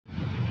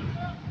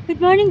Good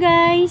morning,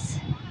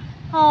 guys!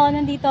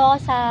 Nandito ako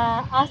sa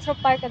Astro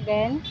Park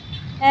again.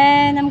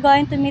 And I'm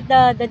going to meet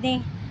the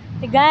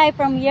guy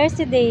from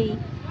yesterday.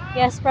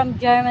 Yes,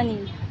 from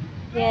Germany.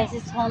 Yes,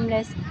 he's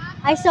homeless.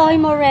 I saw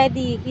him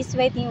already. He's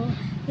waiting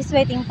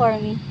for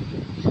me.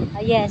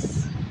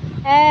 Yes.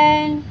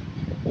 And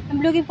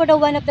I'm looking for the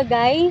one of the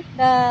guy,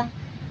 the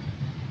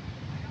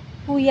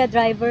Kuya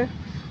driver.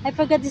 I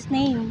forgot his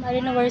name. I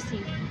don't know where is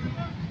he.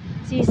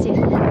 Sisi.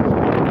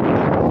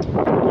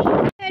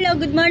 Hello,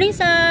 good morning,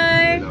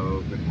 sir. Hello,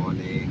 good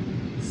morning.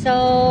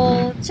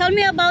 So, tell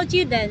me about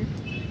you then.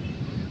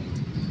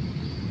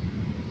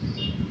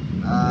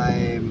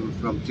 I'm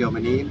from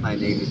Germany. My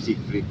name is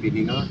Siegfried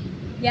Binninger.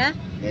 Yeah?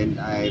 And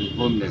I'm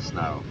homeless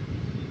now.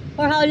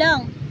 For how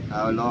long?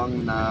 How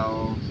long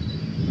now?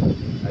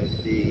 I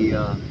stay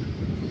here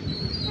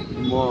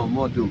more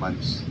 2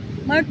 months.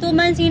 More 2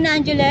 months in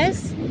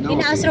Angeles? No, in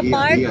Astro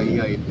Park? Here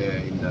in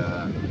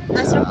the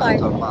Astro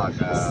Park. Astro Park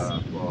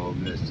for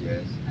homeless,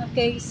 yes.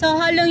 Okay, so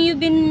how long you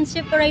been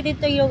separated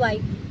to your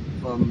wife?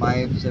 From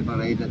wife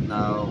separated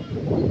now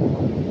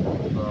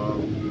from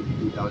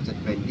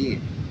 2020.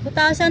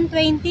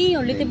 2020,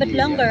 a little bit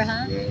longer, yes,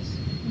 huh? Yes.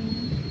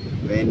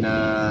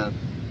 Mm.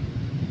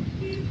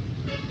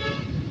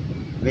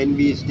 When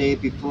we stay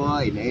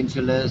before in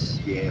Angeles,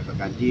 we have a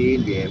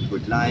canteen, we have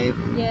good life.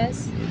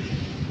 Yes.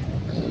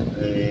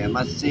 I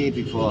must say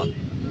before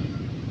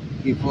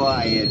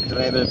I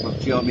travel from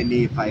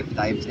Germany 5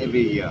 times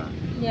every year.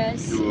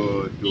 Yes.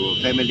 To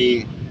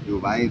family,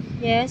 to wife.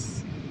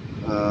 Yes.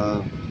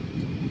 4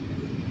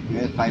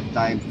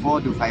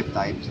 to 5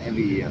 times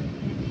every year.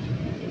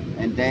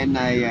 And then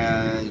I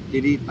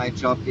delete my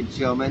job in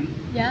German.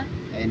 Yeah.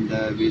 And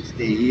we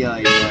stay here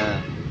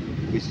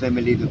with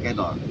family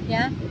together.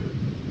 Yeah.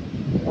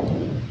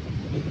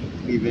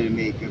 We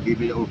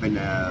will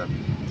open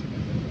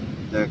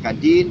the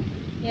canteen.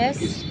 Yes.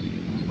 It's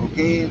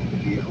okay.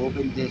 We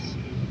open this,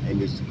 and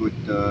it's good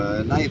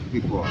life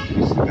before.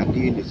 With the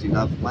canteen, there's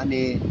enough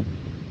money,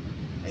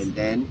 and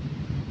then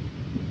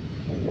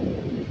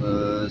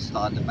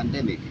start the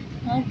pandemic.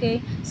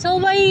 Okay. So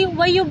why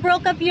you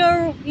broke up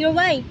your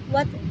wife?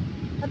 What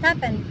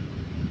happened?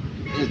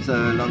 It's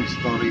a long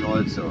story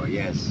also.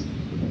 Yes.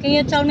 Can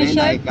you tell me When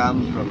short? I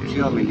come from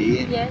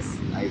Germany, Yes.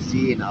 I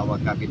see in our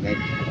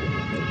cabinet,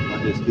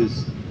 what is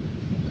this?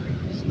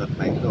 It's not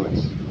my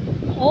clothes.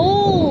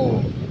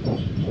 Oh.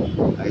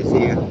 I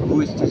say,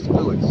 who is this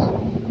clothes?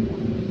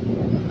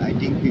 I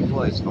think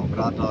before it's from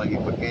brother, he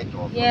forget,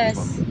 or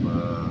Yes.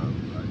 from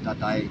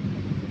Tatai.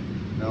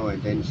 No,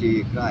 and then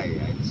she cry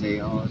and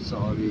say, oh,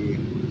 sorry.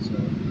 So,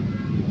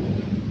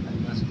 I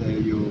must tell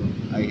you,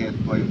 I have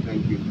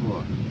boyfriend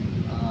before.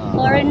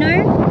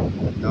 Foreigner?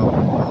 No,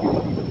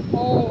 Filipino.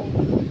 Oh.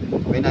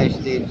 When I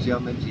stay in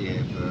Germany, she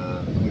have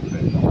a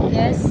boyfriend.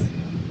 Yes.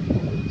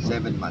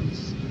 7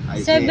 months.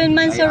 7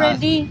 months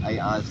already?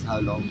 I asked how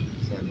long?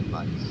 7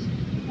 months.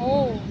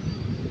 Oh,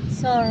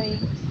 sorry.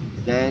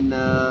 Then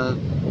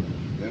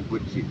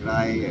she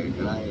cry and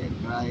cry and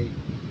cry.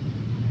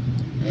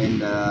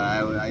 And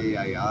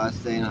I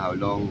asked them how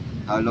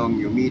long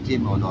you meet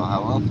him or not,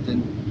 how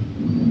often.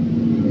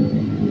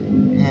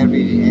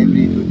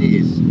 Every 2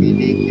 days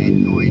meeting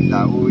and go in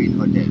Tao in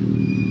hotel.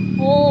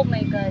 Oh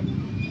my God.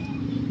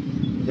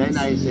 Then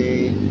I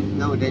say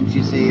no. Then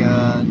she say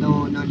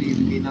no, leave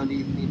me.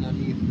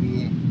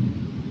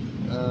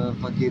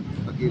 Forgive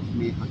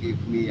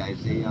me. I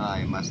say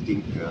I must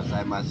think first.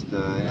 I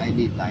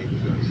need time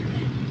first.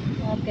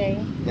 Okay.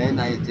 Then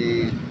I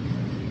say,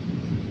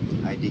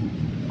 I think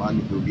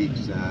 1-2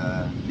 weeks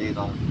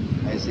later,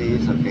 I say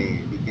it's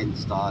okay. We can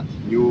start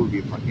new.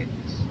 We forget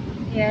this.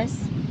 Yes.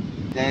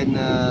 Then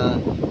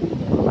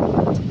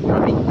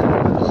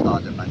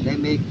start the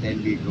pandemic.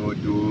 Then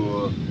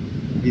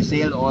we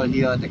sail all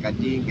here. The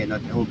canteen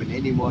cannot open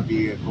anymore.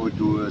 We go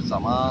to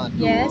Samar,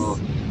 to Yes.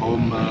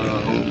 home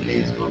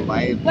place from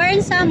wife. Where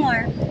in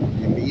Samar?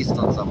 In the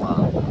eastern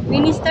Samar.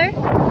 Minister?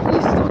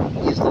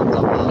 Eastern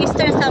Samar.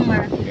 Eastern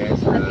Samar. Yes.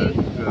 Okay.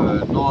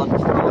 North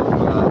from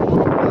Portugal.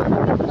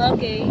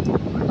 Okay.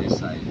 On this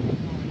side.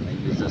 And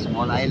it's a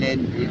small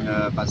island in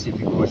the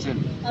Pacific Ocean.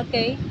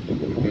 Okay.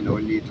 You can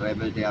only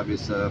travel there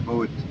with a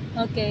boat.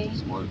 Okay.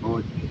 Small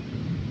boat.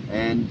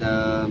 And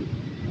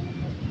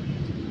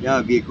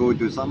we go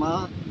to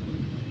Samar.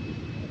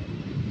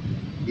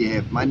 We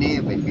have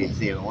money. When we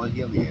sail all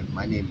here, we have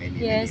money,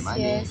 many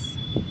money. Yes.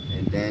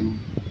 And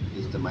then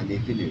is the money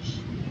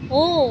finished?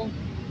 Oh.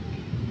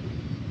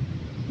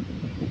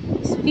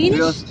 It's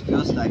finished?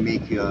 First I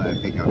make a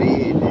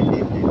bakery and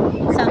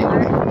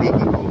Samar.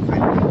 baking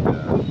oven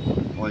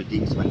and all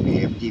things. When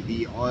we have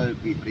TV, all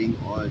we bring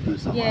all to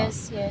Samar.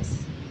 Yes.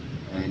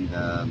 And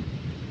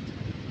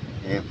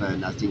have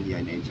nothing here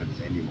in Angeles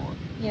anymore.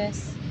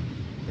 Yes.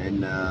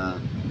 Then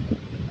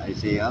I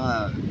say,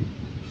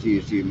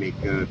 she make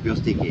a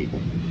birthday cake.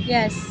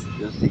 Yes.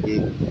 Birthday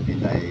cake,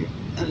 and I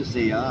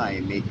say,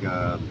 I make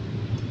a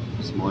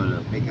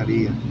small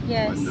bakery.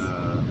 Yes. On the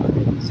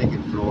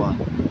second floor.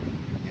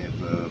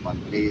 Have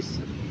one place.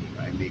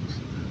 I make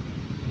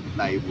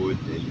plywood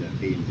and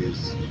paint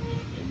this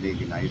and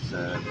make a nice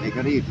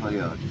bakery for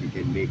her. She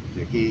can make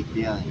the cake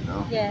there, you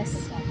know.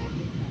 Yes.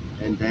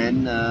 And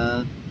then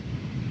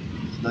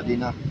it's not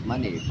enough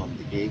money from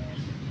the cake.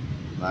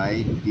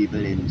 Why?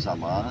 People in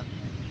summer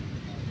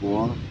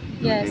poor don't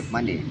Yes. have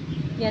money.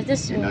 Yes,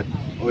 that's true. Cannot,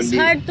 It's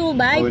hard to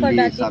buy for only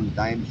that.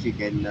 sometimes she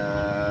can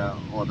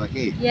order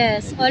cake.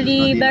 Yes, And this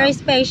is only not very enough.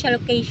 special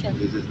occasion.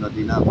 This is not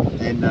enough.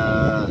 Then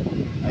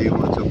I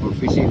also go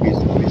fishing with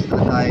Mr.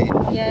 Thai.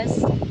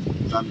 Yes.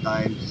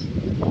 Sometimes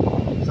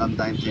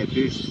have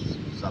fish,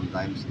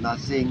 sometimes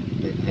nothing.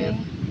 They have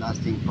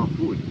nothing for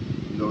food,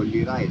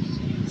 only rice.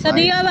 So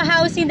do you have a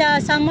house in the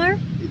summer?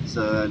 It's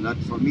not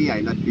for me.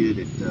 I not build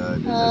it. This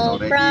is Oh,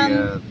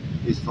 already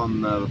it's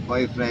from a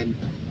boyfriend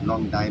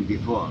long time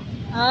before.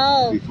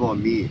 Oh, Before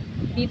me.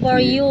 before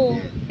Yeah, you.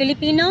 yeah.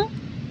 Filipino?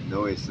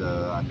 No, it's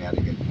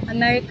American.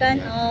 American?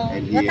 Yeah. Oh,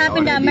 And what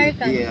happened to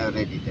American? He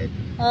already dead.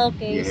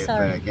 Okay, He have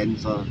sorry.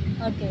 cancer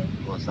Okay,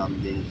 or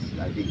something.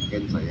 I think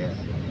cancer. Yes.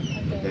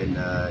 okay. Then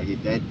he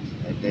dead,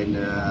 and then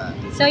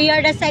So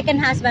you're the second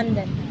husband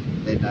then?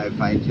 I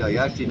find her.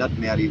 Yeah, she not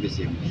married with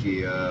him.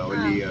 She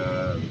only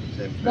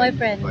same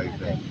friend,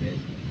 Boyfriend. Yes.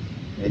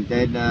 And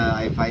then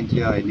I find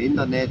her in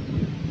internet,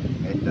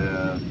 and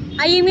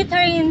You meet her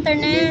in in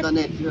internet?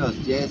 internet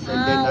first, yes. And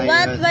then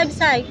What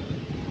website?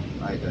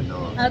 I don't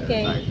know.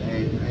 Okay. The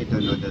site. I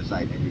don't know the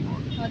site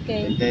anymore.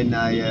 Okay. And then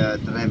I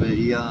travel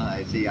here.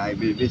 I say I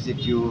will visit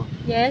you,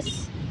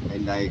 Yes.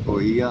 and I go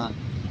here,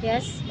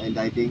 Yes. and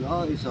I think,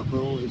 oh, it's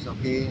okay, it's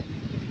okay.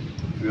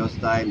 First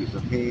time, it's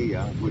okay.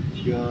 Yeah, good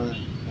girl.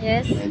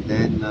 Yes. And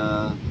then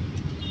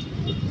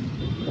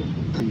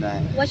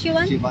What she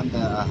want? she want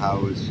a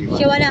house. She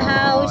want a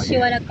house, she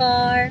want a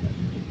car,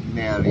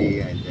 marry,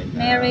 and then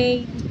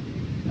marry.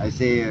 I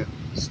say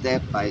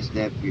step by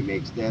step. We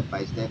make step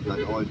by step,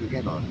 not all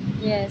together.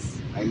 Yes.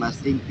 I must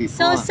think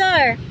So, before.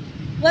 sir,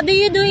 what do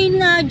you do in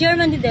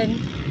Germany then?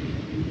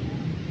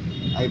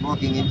 I'm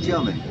working in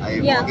Germany.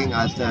 I'm Yeah. working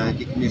as a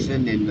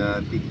technician in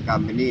a big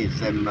company.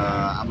 It's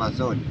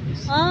Amazon.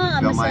 Ah,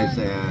 Firma Amazon.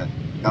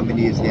 is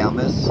company is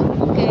Hermes.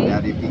 Okay.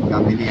 Very big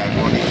company. I'm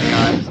working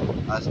there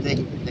as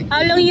technician.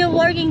 How long you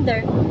working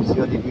there?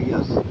 32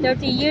 years.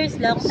 30 years,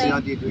 long time.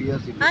 32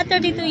 years.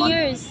 32 in one,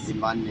 years.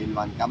 In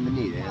one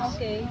company. Yes.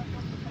 Okay.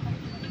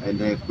 And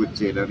they have good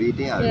salary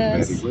there.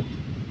 Yes. Very good.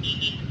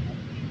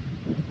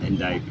 And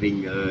I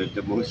bring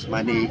the most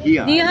money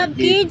here. Do you I have not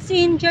need kids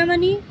in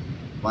Germany?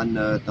 One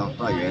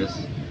daughter, yes.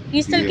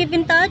 You still Yeah. keep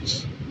in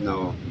touch?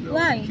 No.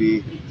 Why?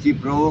 She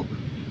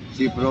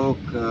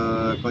broke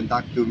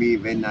contact to me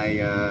when I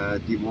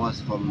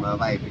divorced from my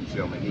wife in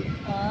Germany.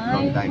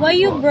 Long time Why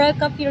you before.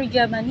 broke up your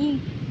Germany?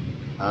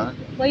 Huh?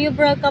 Why you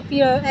broke up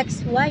your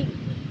ex-wife?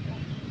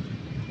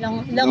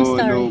 Long No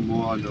story. no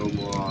more.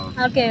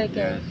 Okay,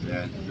 okay.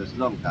 Yes. It's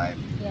long time.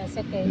 Yes,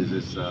 okay. This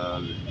is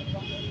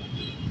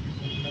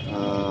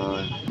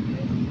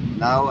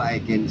now I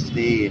can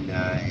stay in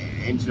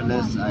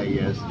Angeles. I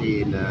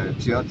stay in a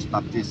church,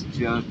 Baptist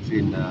church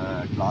in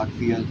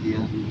Clarkfield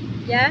here.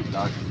 Yeah?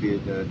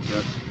 Clarkfield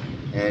church,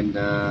 and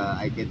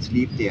I can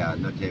sleep there,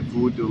 not have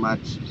food too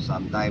much,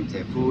 sometimes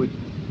have food,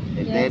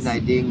 and Yes. then I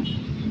think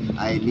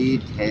I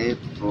need help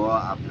for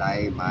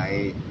apply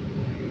my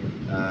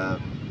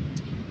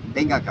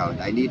bank account.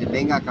 I need a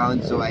bank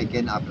account so I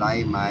can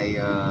apply my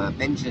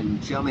pension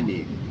in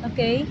Germany,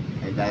 Okay.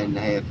 and then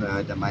have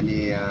the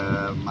money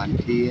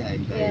monthly,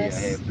 and Yes.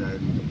 I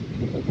have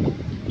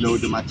no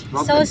too much So,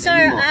 problems sir,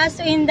 anymore. ask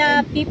in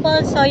the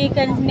people so you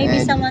can maybe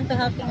And- someone to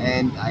help you.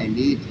 And I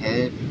need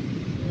help,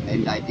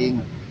 and I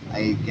think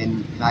I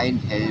can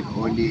find help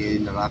only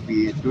in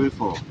Rafi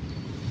Tulfo,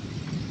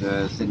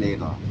 the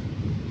senator.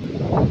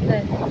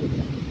 Good.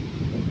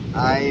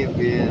 I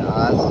will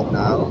ask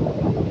now,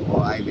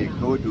 or I will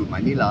go to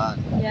Manila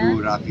Yeah. to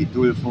Rafi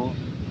Tulfo,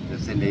 the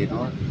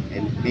senator,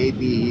 and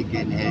maybe he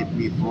can help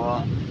me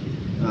for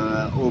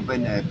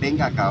open a bank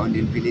account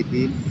in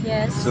Philippines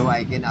Yes. so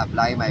I can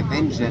apply my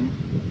pension.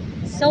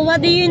 So,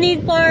 what do you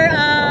need for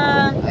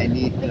I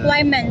need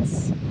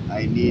requirements?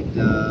 I need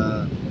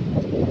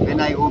when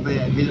I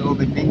will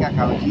open bank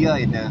account here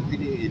in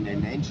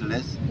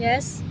Angeles,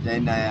 Yes.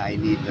 then I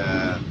need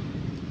a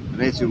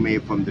resume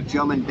from the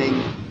German bank.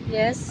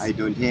 Yes. I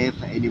don't have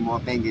any more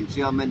bank in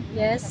German.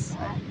 Yes.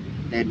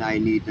 Then I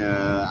need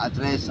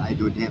address. I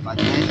don't have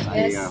address.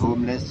 Yes. I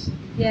homeless.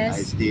 I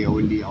Yes. stay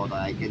only, or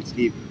I can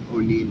sleep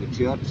only in the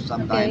church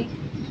sometimes.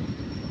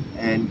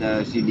 And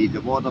she need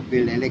the water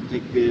bill,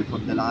 electric bill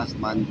from the last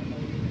month.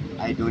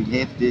 I don't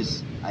have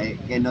this. I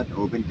cannot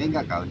open bank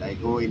account. I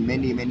go in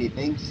many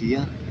banks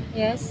here,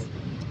 Yes.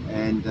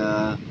 and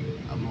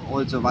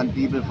also one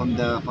people from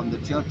the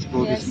church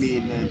go Yes. with me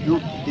in two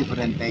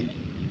different banks.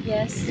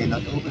 Yes.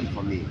 Cannot open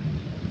for me.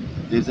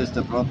 This is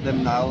the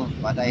problem now.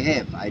 What I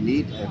have, I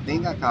need a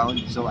bank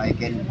account so I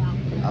can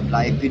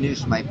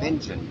finish my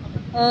pension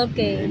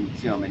Okay. in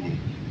Germany.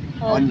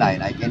 Okay.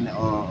 Online, I can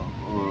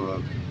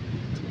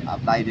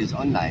apply this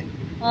online.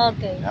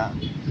 Okay. Yeah.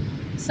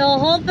 So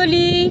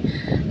hopefully,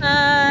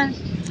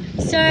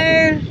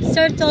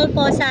 Sir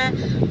Tolpo,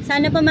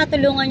 sana po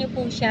matulungan niyo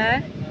po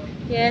siya.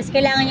 Yes,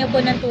 kailangan niyo po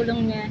ng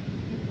tulong niya.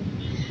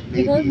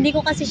 Hindi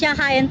ko kasi siya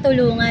kayang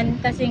tulungan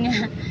kasi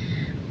nga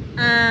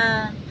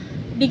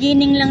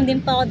beginning lang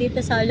din po ako dito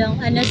sa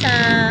sa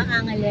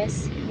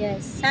Angeles.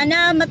 Yes.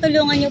 Sana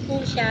matulungan niyo po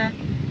siya.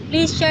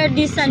 Please share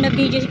this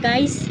video,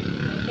 guys.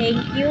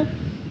 Thank you.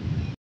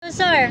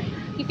 So, sir,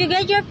 if you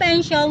get your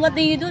pension, what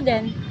do you do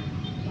then?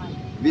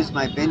 With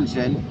my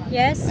pension,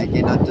 yes, I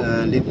cannot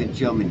live in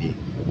Germany.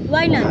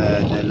 Why not?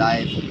 The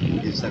life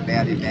is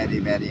very,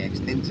 very, very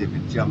expensive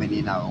in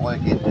Germany now. All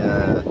get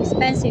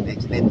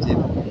expensive.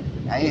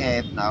 I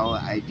have now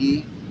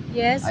ID.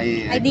 Yes,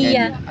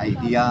 idea.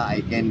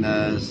 I can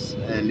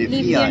live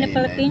here in the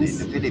Philippines.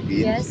 In the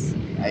Philippines. Yes.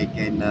 I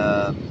can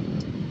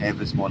have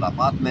a small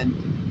apartment.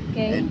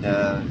 Okay. And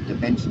the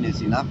pension is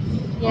enough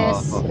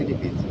yes. for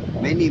Philippines.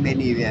 Many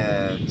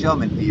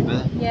German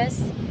people yes.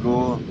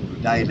 go to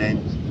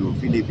Thailand, to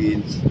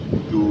Philippines,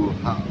 to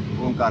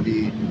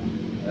Hungary,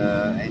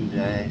 and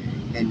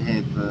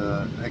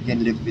can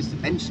live with the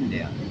pension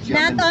there.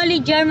 Not only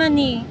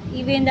Germany,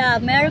 even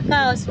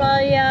America,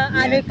 Australia, yes.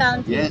 Other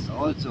countries. Yes,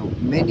 also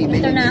many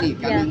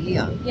coming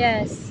here.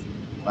 Yes.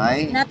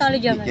 Why? Not only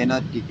Germany.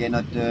 You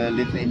cannot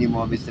live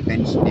anymore with the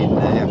pension in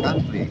your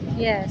country.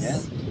 Yes.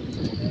 Yes?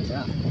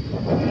 Yeah.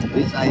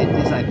 This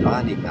I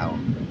planning now.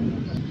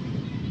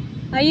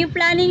 Are you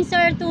planning,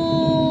 sir,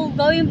 to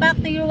going back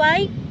to your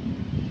wife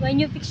when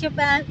you fix your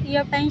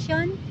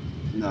pension?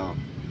 No,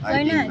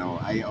 Why not? No.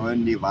 I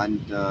only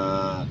want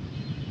the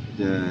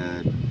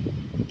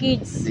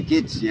kids. The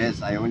kids,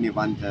 yes. I only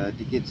want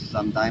the kids.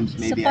 Sometimes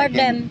maybe support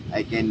them.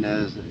 I can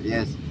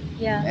yes.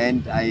 Yeah.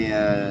 And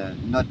I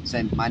not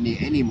send money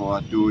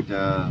anymore to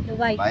the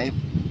wife.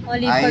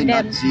 Only for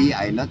them.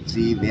 I not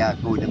see where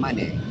go the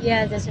money.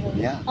 Yeah, that's right.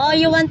 Yeah. Oh,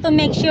 you want to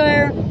make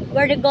sure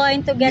where they're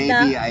going to get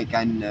maybe I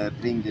can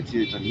bring the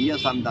children here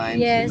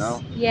sometimes. Yes, you know?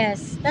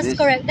 yes, that's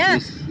correct.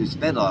 This is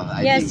better.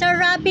 I yes, think. Sir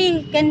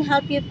Rabi can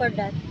help you for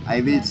that.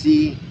 I will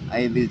see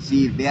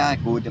where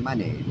go the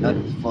money, not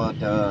for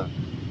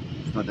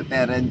the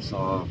parents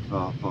or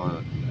for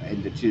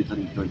and the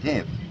children don't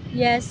have.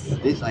 Yes.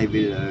 This I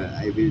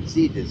will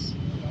see this.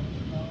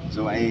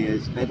 So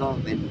it's better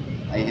when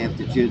I have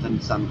the children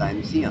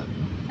sometimes here.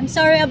 I'm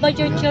sorry about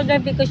your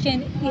children because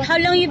how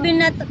long you been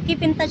not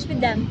keep in touch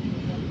with them?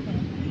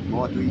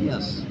 More 2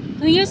 years.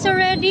 2 years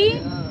already?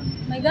 Yeah.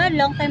 My God,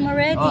 long time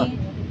already.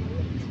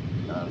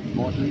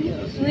 More 2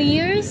 years. 2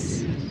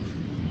 years?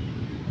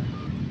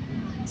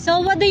 So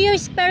what do you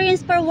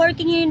experience for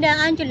working here in the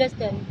Angeles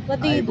then?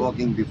 What do you do? I'm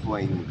working before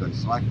in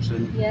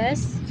construction.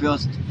 Yes.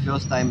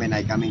 First time when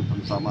I coming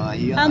from summer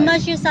here. How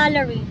much your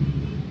salary?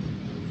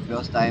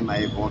 First time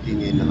I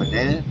working in a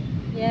hotel.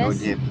 Yes.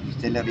 Don't have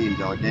salary in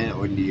the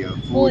hotel, only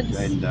food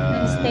and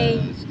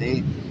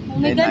stay. Oh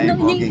my God,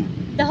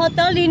 the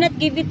hotel did not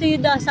give it to you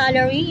the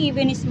salary,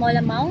 even a small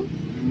amount?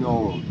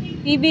 No.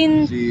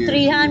 Even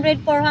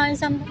 300, 400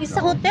 something. It's a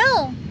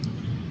hotel.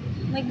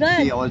 My God.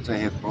 She also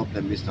have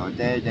problem with the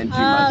hotel, then she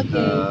must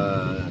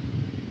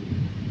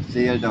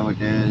sell the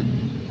hotel.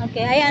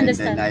 Okay, I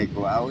understand. And then I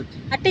go out.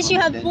 At least you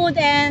have food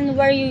and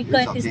where you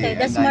going to stay.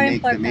 That's more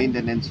important. important. The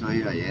maintenance for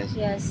her, yes.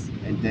 Yes.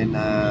 And then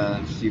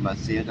she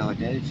must sell the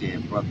hotel. She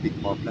have a big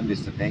problem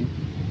with the bank.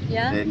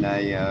 Yeah. Then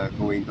I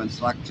go in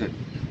construction.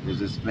 This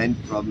is friend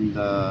from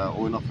the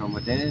owner from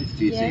hotel.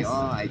 She say,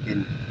 oh, I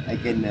can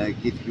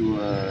give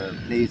you a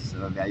place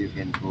where you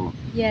can go.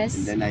 Yes.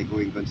 And then I go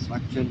in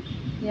construction.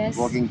 Yes.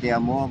 Working there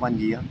more 1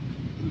 year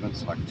in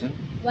construction.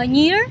 1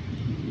 year?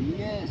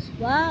 Yes.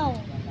 Wow.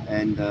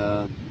 And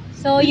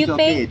so you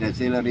pay? The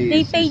salary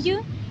they paid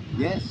you?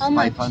 Yes. How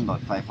much?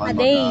 500 a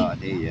day. A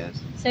day, yes.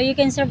 So you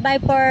can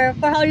survive for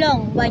how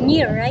long? 1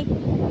 year, right?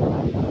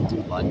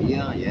 1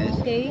 year, yes.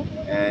 Okay.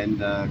 And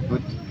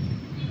good.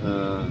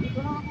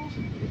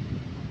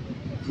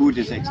 Food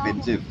is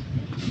expensive.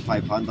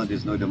 500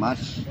 is not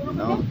much, you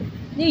know.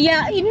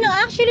 Yeah,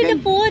 actually the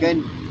food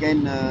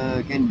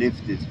can live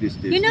this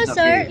business. You know, it's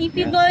sir, okay. if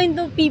you're going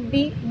to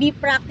be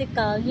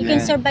practical, you can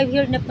survive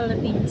here in the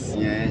Philippines.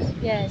 Yes.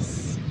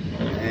 Yes.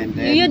 And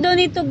then, you don't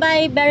need to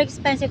buy very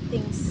expensive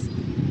things.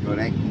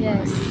 Correct.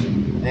 Yes.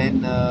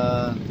 Then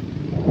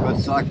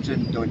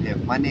construction don't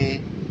have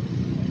money.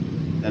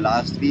 The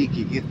last week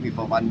he gave me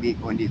for 1 week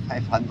only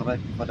 500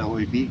 for the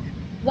whole week.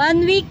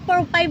 1 week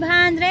for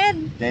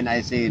 500? Then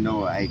I say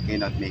no, I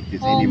cannot make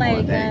this Oh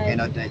anymore. My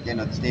God. I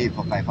cannot stay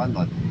for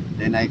 500.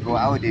 Then I go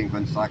out in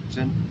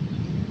construction.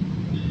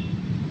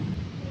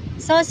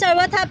 So sir,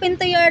 what happened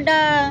to your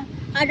the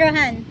other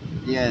hand?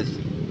 Yes.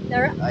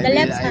 The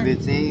left hand.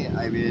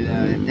 I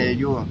will tell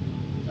you.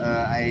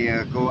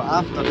 I go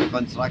after the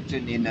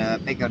construction in a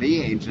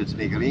bakery, Angel's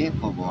Bakery,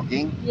 for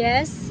working.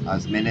 Yes.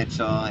 As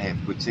manager,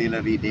 have good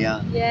salary there.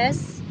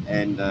 Yes.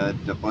 And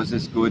the boss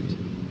is good.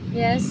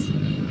 Yes.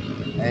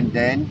 And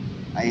then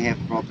I have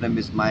problem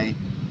with my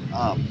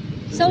arm.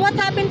 So what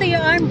happened to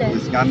your arm then?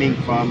 It's coming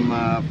from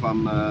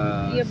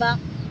your back,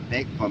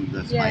 from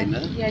the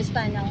spinal. Yeah,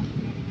 spinal.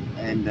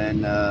 And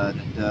then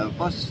the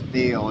boss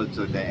pay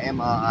also the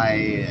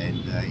MRI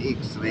and the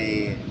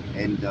X-ray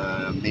and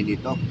many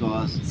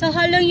doctors. So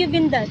how long you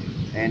been that?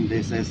 And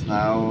this is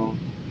now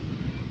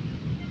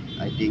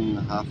I think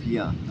half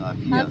year.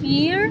 Half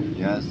year?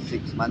 Yes,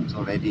 6 months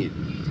already.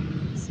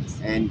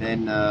 And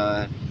then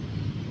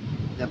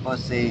the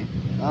boss say,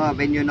 oh,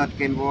 when you're not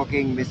can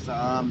walking, Mr.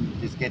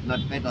 This get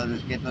not better,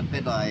 this get not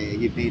better.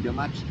 He paid you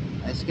much.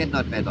 I get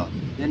not better.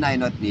 Then I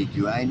not need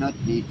you. I not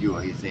need you.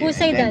 He say. Who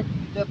say that?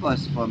 The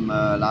boss from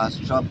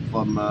last shop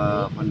from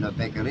the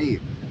bakery.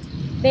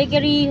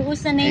 Bakery,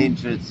 who's the name?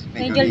 Angels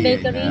Bakery. Angel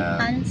Bakery,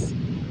 Hans.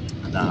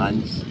 The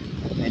Hans.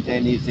 And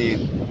then he say,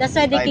 That's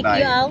why they kick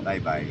you out? Bye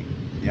bye.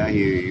 Yeah,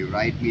 he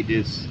write me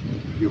this.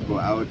 You go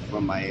out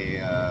from my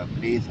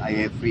place. I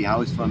have free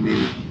house from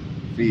him.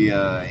 Free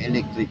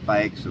electric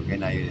bike, so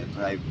can I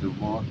drive to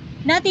more?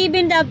 Not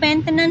even the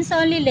maintenance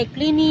only, like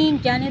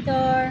cleaning,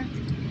 janitor.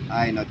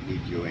 I not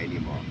need you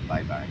anymore.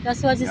 Bye bye.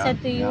 That's what he said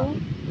to you? Yeah.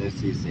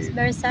 That's he said. It's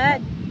very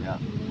sad. Yeah.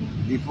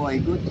 Before he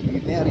good, he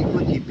very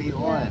good. He pay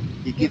all. Yeah.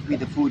 He give me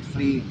the food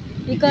free.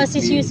 Because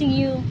he's using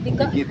you.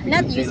 Because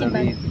not using,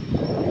 but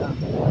yeah.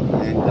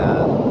 And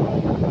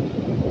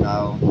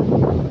now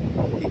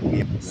kick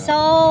me up.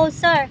 So,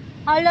 sir,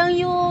 how long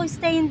you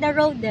stay in the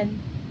road then?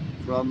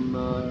 From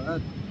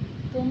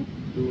 2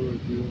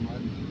 2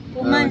 months.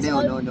 2 months.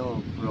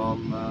 No.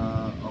 From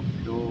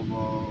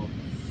October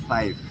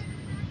 5.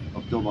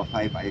 October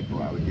 5 I go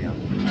out there.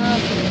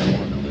 Okay.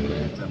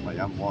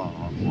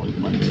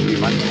 More 3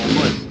 months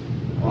almost.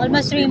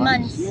 Almost 3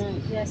 months. Yes.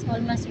 Yes,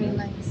 almost 3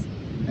 months.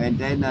 And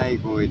then I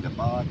go in the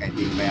park. I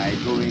think where I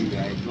going.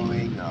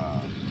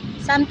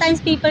 Sometimes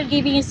people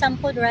giving you some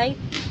food, right?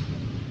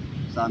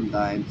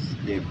 Sometimes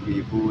they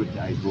free food.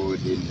 I go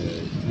in the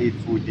street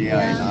food there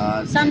and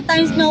ask.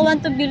 Sometimes no one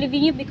to believe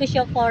in you because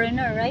you're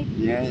foreigner, right?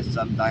 Yes,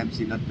 sometimes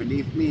he not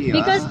believe me.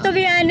 Because to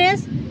be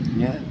honest,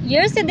 yeah.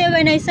 yesterday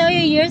when I saw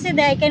you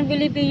yesterday, I can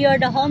believe you're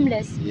the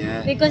homeless.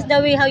 Yeah. Because the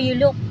way how you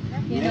look,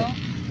 you know.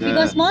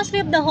 Because mostly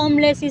of the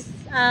homeless is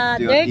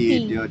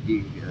dirty.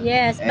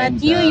 Yes,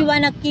 but you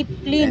wanna keep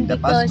clean and the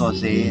because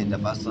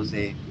pastor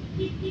say,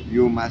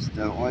 you must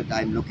all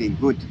time looking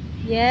good.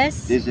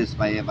 Yes. This is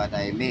what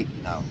I make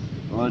now.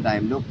 All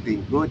time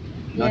looking good,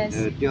 not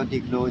Yes. dirty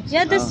clothes.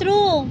 Yeah, that's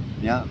true.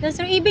 Yeah. That's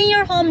true. Even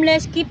you're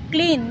homeless, keep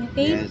clean,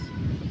 okay? Yes.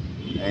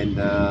 And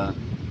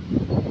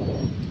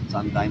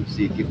sometimes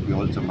he give me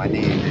also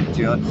money in the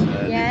church.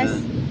 Yes.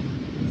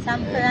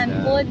 Sometimes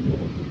food.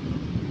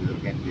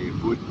 Look at the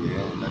food,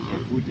 not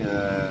have food in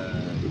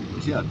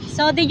church.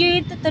 So did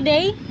you eat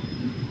today?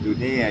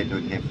 Today I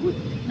don't have food.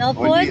 No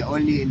food?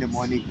 Only in the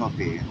morning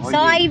coffee. So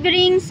I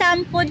bring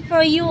some food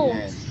for you.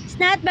 Yes. It's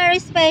not very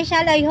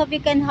special. I hope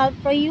it can help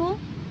for you.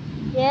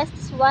 Yes,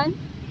 this one.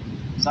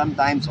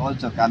 Sometimes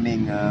also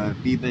coming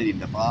people in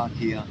the park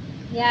here.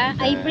 Yeah,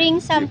 I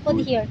bring some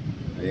food here.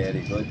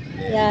 Very good.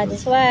 Yeah,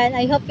 this one.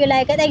 I hope you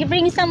like it. I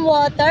bring some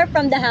water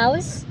from the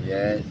house.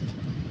 Yes.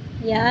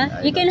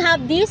 Yeah, you can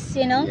have this,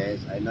 you know. Yes,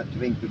 I not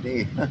drink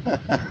today.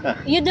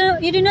 You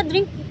do not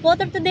drink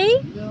water today?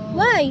 No.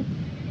 Why?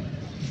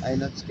 I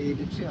not stay in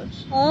the church.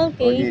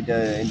 Okay. Only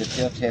in the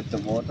church have the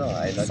water.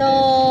 I not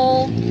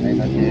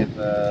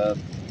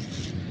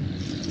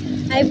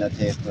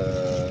have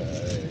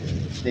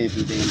stay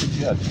today in the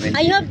church.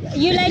 I hope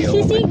you like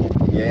sisig.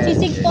 Yes,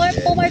 Sisig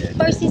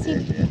for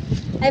sisig. Yes.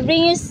 I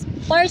bring you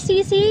for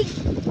sisig.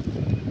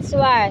 This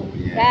one,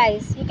 Yeah.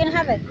 guys. You can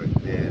have it.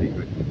 Very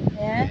good.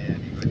 Yeah.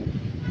 Very good.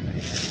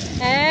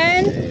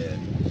 And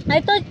Yeah.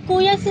 I thought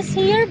Kuyas is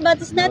here, but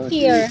it's not No,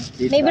 here.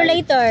 he Maybe drive-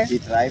 later. He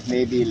drive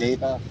maybe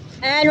later.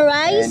 And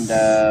rice.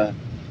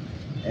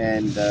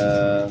 And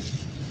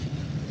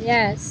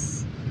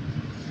Yes.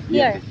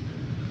 Here.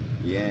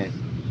 Yes.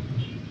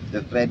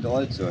 The friend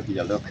also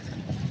here. Look.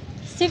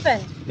 Stephen.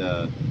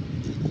 The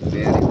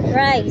very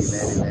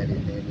Rice. Very.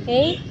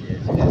 Okay.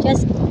 Yes.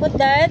 Just put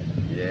that.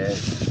 Yes.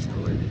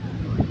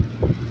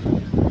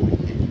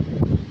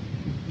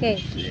 Okay.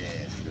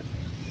 Yes.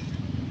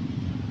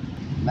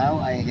 Now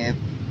I have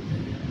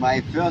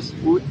my first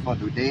food for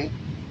today.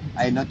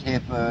 I not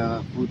have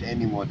food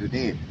anymore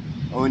today.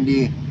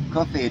 Only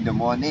coffee in the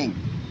morning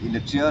in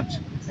the church,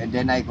 and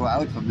then I go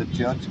out from the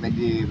church when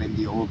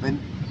they open.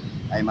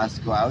 I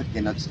must go out,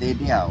 cannot stay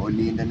there.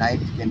 Only in the night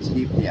can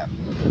sleep there.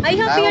 I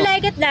hope you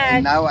like it, And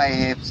Dad. now I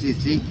have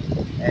sisig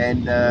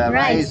and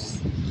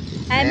rice.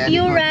 And Very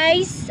pure good.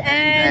 rice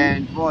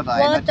and water.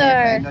 water.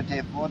 I not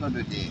have water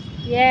today.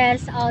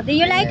 yes. Oh, do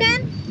you like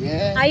it?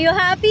 Yeah. Are you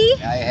happy?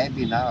 I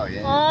happy now.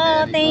 Yes.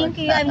 Oh, Very thank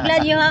good. you. I'm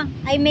glad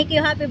I make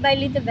you happy by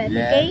little bit.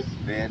 Yes, Okay.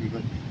 very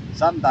good.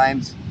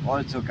 Sometimes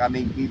also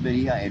coming people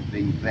here and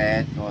bring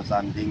bread or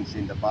some things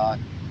in the park.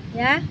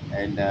 Yeah.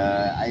 And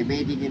I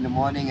waiting in the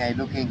morning. I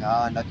looking,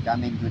 not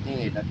coming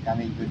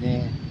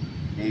today.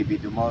 Maybe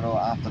tomorrow,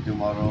 after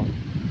tomorrow.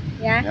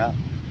 Yeah. Yeah.